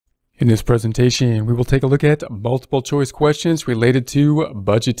In this presentation, we will take a look at multiple choice questions related to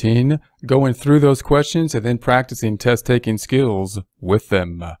budgeting, going through those questions and then practicing test-taking skills with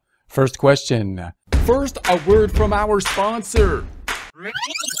them. First question. First, a word from our sponsor.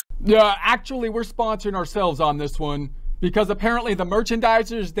 Yeah, actually, we're sponsoring ourselves on this one because apparently the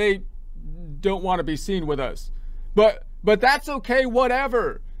merchandisers, they don't want to be seen with us. But that's okay,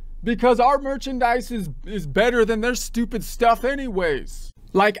 whatever, because our merchandise is better than their stupid stuff anyways.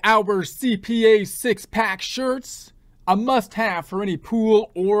 Like our CPA 6-pack shirts, a must-have for any pool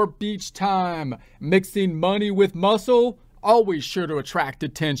or beach time. Mixing money with muscle, always sure to attract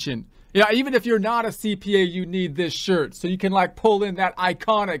attention. Yeah, even if you're not a CPA, you need this shirt so you can like pull in that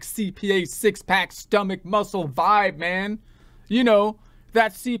iconic CPA 6-pack stomach muscle vibe, man. You know,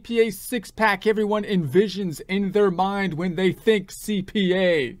 that CPA 6-pack everyone envisions in their mind when they think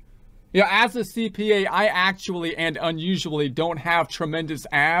CPA. Yeah, as a CPA, I actually and unusually don't have tremendous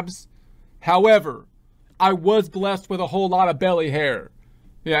abs. However, I was blessed with a whole lot of belly hair.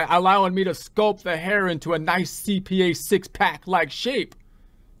 Yeah, allowing me to sculpt the hair into a nice CPA 6-pack like shape,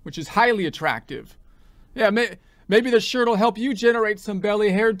 which is highly attractive. Yeah, maybe the shirt will help you generate some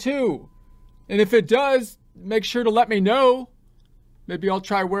belly hair too. And if it does, make sure to let me know. Maybe I'll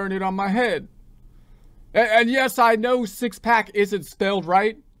try wearing it on my head. And yes, I know 6-pack isn't spelled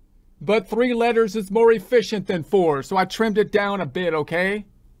right, but 3 letters is more efficient than 4, so I trimmed it down a bit, okay?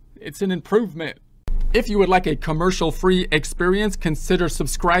 It's an improvement. If you would like a commercial-free experience, consider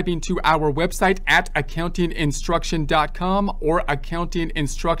subscribing to our website at accountinginstruction.com or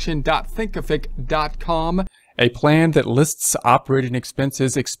accountinginstruction.thinkific.com. A plan that lists operating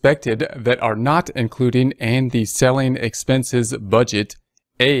expenses expected that are not included in the selling expenses budget.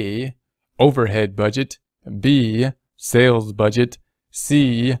 A. Overhead budget. B. Sales budget.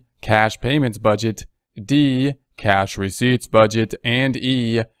 C. Cash payments budget. D. Cash receipts budget. And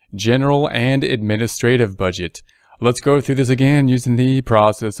E. General and administrative budget. Let's go through this again using the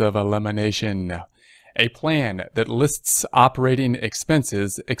process of elimination. A plan that lists operating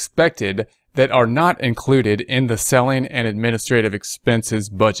expenses expected that are not included in the selling and administrative expenses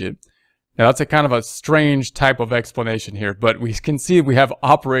budget. Now that's a kind of a strange type of explanation here, but we can see we have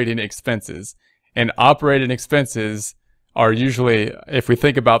operating expenses, and operating expenses are usually, if we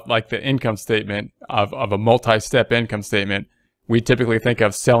think about like the income statement of a multi-step income statement, we typically think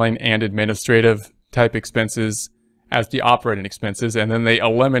of selling and administrative type expenses as the operating expenses, and then they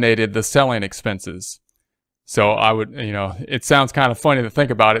eliminated the selling expenses. So I would, it sounds kind of funny to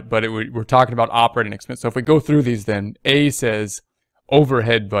think about it, but we're talking about operating expense. So if we go through these, then A says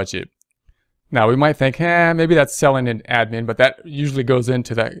overhead budget. Now we might think, maybe that's selling and admin, but that usually goes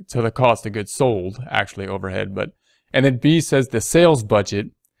into the cost of goods sold, actually overhead. And then B says the sales budget,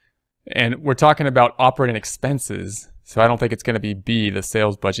 and we're talking about operating expenses. So I don't think it's going to be B, the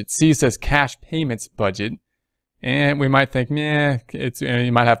sales budget. C says cash payments budget. And we might think,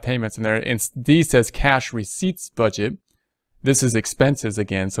 you might have payments in there. And D says cash receipts budget. This is expenses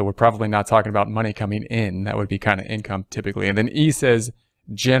again, so we're probably not talking about money coming in. That would be kind of income typically. And then E says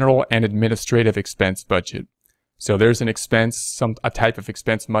general and administrative expense budget. So there's an expense, a type of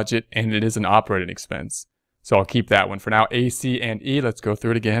expense budget, and it is an operating expense. So I'll keep that one for now. A, C, and E. Let's go through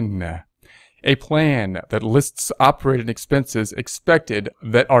it again. A plan that lists operating expenses expected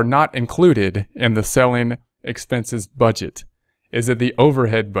that are not included in the selling expenses budget. Is it the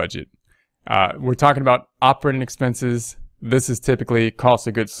overhead budget? We're talking about operating expenses. This is typically cost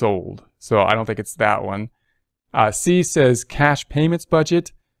of goods sold, so I don't think it's that one. C says cash payments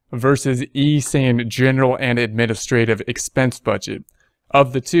budget versus E saying general and administrative expense budget.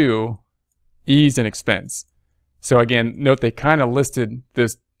 Of the two, E's an expense. So again, note they kind of listed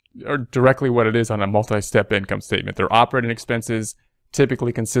this or directly what it is on a multi-step income statement. They're operating expenses,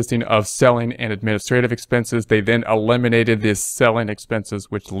 typically consisting of selling and administrative expenses. They then eliminated the selling expenses,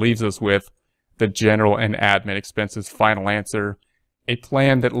 which leaves us with the general and admin expenses. Final answer. A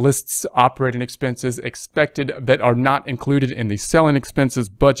plan that lists operating expenses expected that are not included in the selling expenses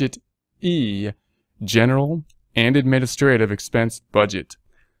budget. E. General and administrative expense budget.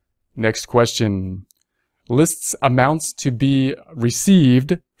 Next question. Lists amounts to be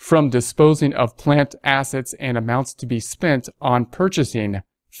received from disposing of plant assets and amounts to be spent on purchasing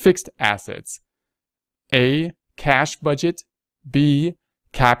fixed assets. A. Cash budget. B.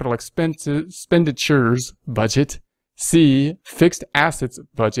 Capital expenditures budget. C. Fixed assets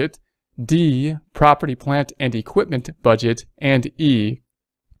budget. D. Property, plant, and equipment budget. And E.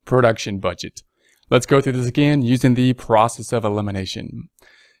 Production budget. Let's go through this again using the process of elimination.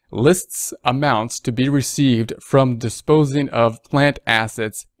 Lists amounts to be received from disposing of plant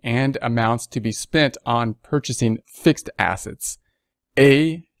assets and amounts to be spent on purchasing fixed assets.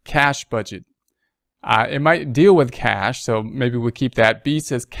 A. cash budget. It might deal with cash, so maybe we'll keep that. B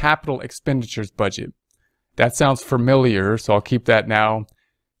says capital expenditures budget. That sounds familiar, so I'll keep that now.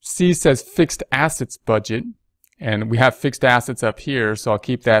 C says fixed assets budget, and we have fixed assets up here, so I'll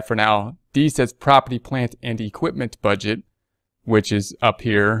keep that for now. D says property, plant, and equipment budget, which is up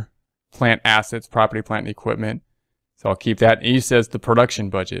here. Plant assets, property, plant, and equipment. So I'll keep that. E says the production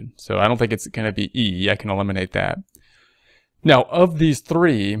budget. So I don't think it's going to be E. I can eliminate that. Now, of these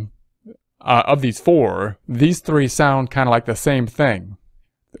four, these three sound kind of like the same thing.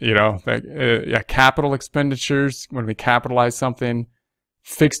 You know, like, capital expenditures, when we capitalize something,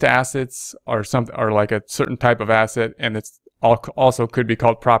 fixed assets are like a certain type of asset, and it's also could be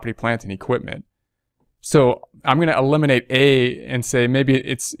called property, plant, and equipment. So I'm going to eliminate A and say maybe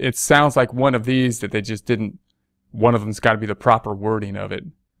it sounds like one of these that they just didn't. One of them's got to be the proper wording of it.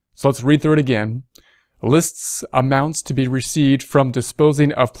 So let's read through it again. Lists amounts to be received from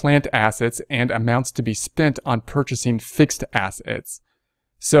disposing of plant assets and amounts to be spent on purchasing fixed assets.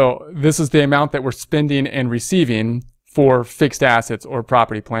 So this is the amount that we're spending and receiving for fixed assets or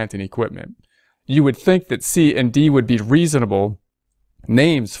property, plant, and equipment. You would think that C and D would be reasonable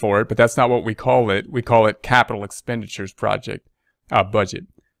names for it, but that's not what we call it. We call it capital expenditures budget.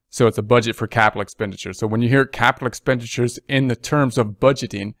 So it's a budget for capital expenditures. So when you hear capital expenditures in the terms of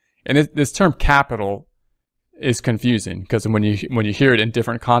budgeting, and this term capital is confusing because when you hear it in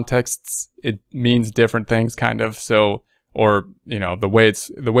different contexts, it means different things kind of. So, or, you know, the way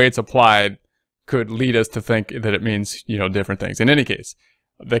it's applied could lead us to think that it means, you know, different things. In any case,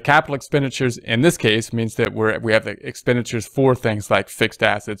 the capital expenditures in this case means that we have the expenditures for things like fixed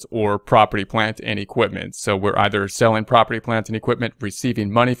assets or property, plant, and equipment. So we're either selling property, plant, and equipment,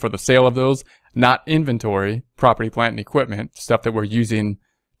 receiving money for the sale of those, not inventory, property, plant, and equipment, stuff that we're using,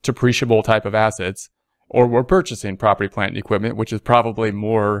 depreciable type of assets, or we're purchasing property, plant, and equipment, which is probably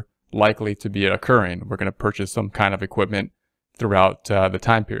more likely to be occurring. We're going to purchase some kind of equipment throughout the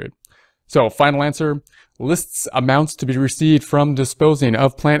time period. So final answer, lists amounts to be received from disposing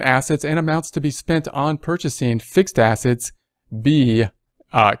of plant assets and amounts to be spent on purchasing fixed assets. B,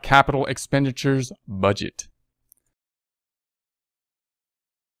 capital expenditures budget.